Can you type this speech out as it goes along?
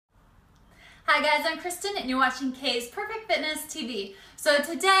Hi guys, I'm Kristen and you're watching Kay's Perfect Fitness TV. So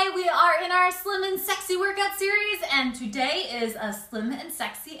today we are in our Slim and Sexy workout series, and today is a Slim and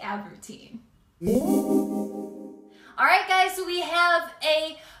Sexy ab routine. Alright guys, so we have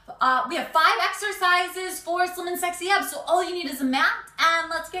 5 exercises for Slim and Sexy abs, so all you need is a mat and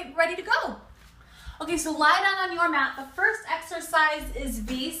let's get ready to go. Okay, so lie down on your mat. The first exercise is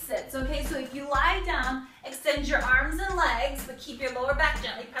V-sits, okay? So if you lie down, extend your arms and legs, but keep your lower back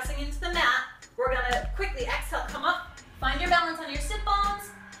gently pressing into the mat. We're gonna quickly exhale, come up, find your balance on your sit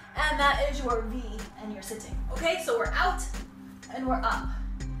bones, and that is your V, and you're sitting. Okay, so we're out, and we're up.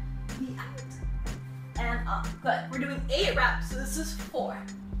 V out, and up. Good, we're doing 8 reps, so this is 4,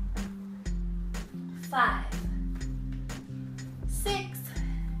 5, 6,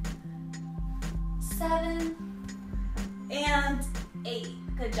 7, and 8.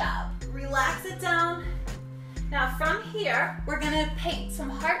 Good job. Relax it down. Now from here, we're gonna paint some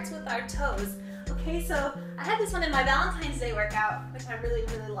hearts with our toes. Okay, so I had this one in my Valentine's Day workout, which I really,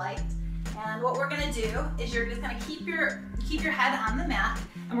 really liked. And what we're gonna do is you're just gonna keep your head on the mat,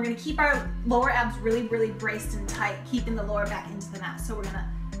 and we're gonna keep our lower abs really, really braced and tight, keeping the lower back into the mat. So we're gonna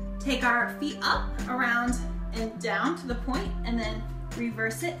take our feet up, around, and down to the point, and then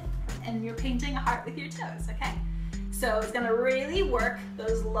reverse it, and you're painting a heart with your toes, okay? So it's gonna really work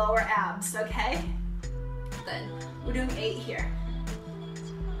those lower abs, okay? Good. We're doing 8 here.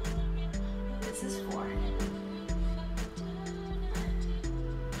 This is 4.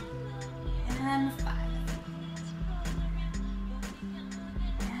 And 5.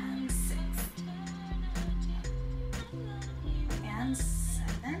 And 6. And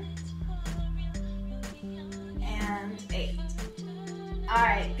 7. And 8. All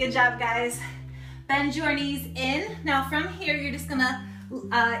right, good job, guys. Bend your knees in. Now from here, you're just gonna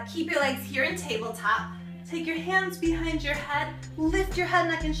keep your legs here in tabletop. Take your hands behind your head, lift your head,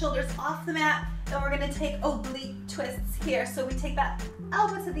 neck, and shoulders off the mat, and we're gonna take oblique twists here. So we take that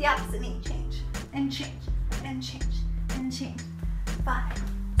elbow to the opposite knee, change, and change, and change, and change. 5,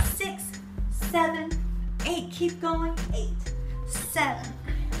 6, 7, 8, keep going. 8, 7,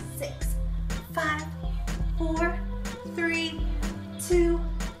 6, 5, 4, 3, 2,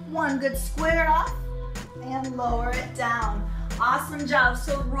 1. Good, square it off and lower it down. Awesome job.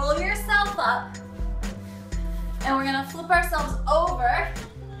 So roll yourself up, and we're gonna flip ourselves over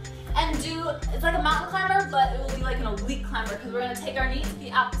and do, it's like a mountain climber, but it will be like an oblique climber because we're gonna take our knee to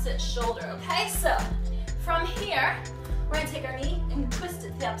the opposite shoulder, okay? So from here, we're gonna take our knee and twist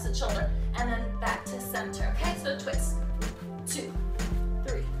it to the opposite shoulder and then back to center, okay? So twist. 2,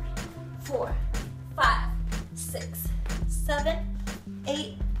 3, 4, 5, 6, 7,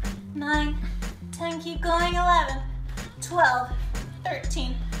 8, 9, 10, keep going, 11, 12,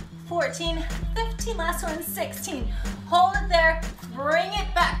 13, 14, 15, last one, 16. Hold it there, bring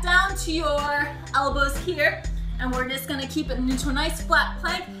it back down to your elbows here, and we're just gonna keep it into a nice flat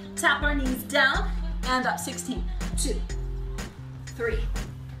plank, tap our knees down, and up. 16, 2, 3,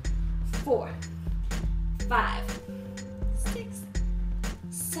 4, 5, 6,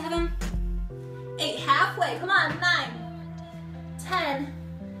 7, 8, halfway, come on, 9, 10,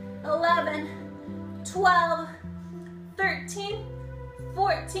 11, 12, 13,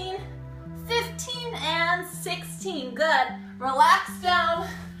 14, 15, and 16. Good. Relax down.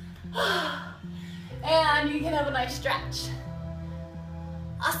 And you can have a nice stretch.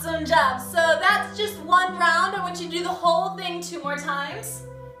 Awesome job. So that's just one round. I want you to do the whole thing 2 more times.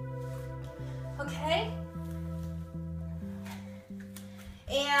 Okay?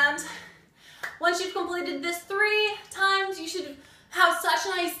 And once you've completed this 3 times, you should have such a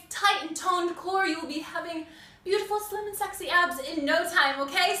nice tight and toned core. You will be having beautiful slim and sexy abs in no time,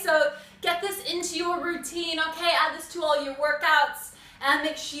 okay? So get this into your routine, okay? Add this to all your workouts, and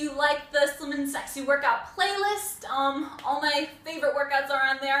make sure you like the Slim and Sexy workout playlist. All my favorite workouts are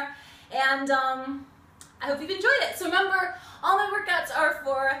on there, and I hope you've enjoyed it. So remember, all my workouts are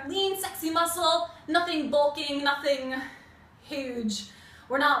for lean, sexy muscle, nothing bulking, nothing huge.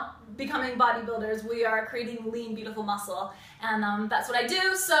 We're not becoming bodybuilders. We are creating lean, beautiful muscle, and that's what I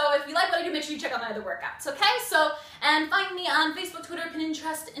do. So if you like what I do, make sure you check out my other workouts, okay? So, and find me on Facebook, Twitter,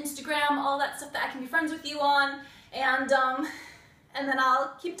 Pinterest, Instagram, all that stuff that I can be friends with you on, and then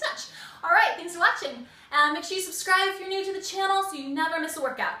I'll keep in touch. All right, thanks for watching. Make sure you subscribe if you're new to the channel so you never miss a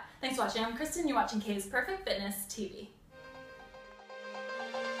workout. Thanks for watching. I'm Kristen. You're watching Kay's Perfect Fitness TV.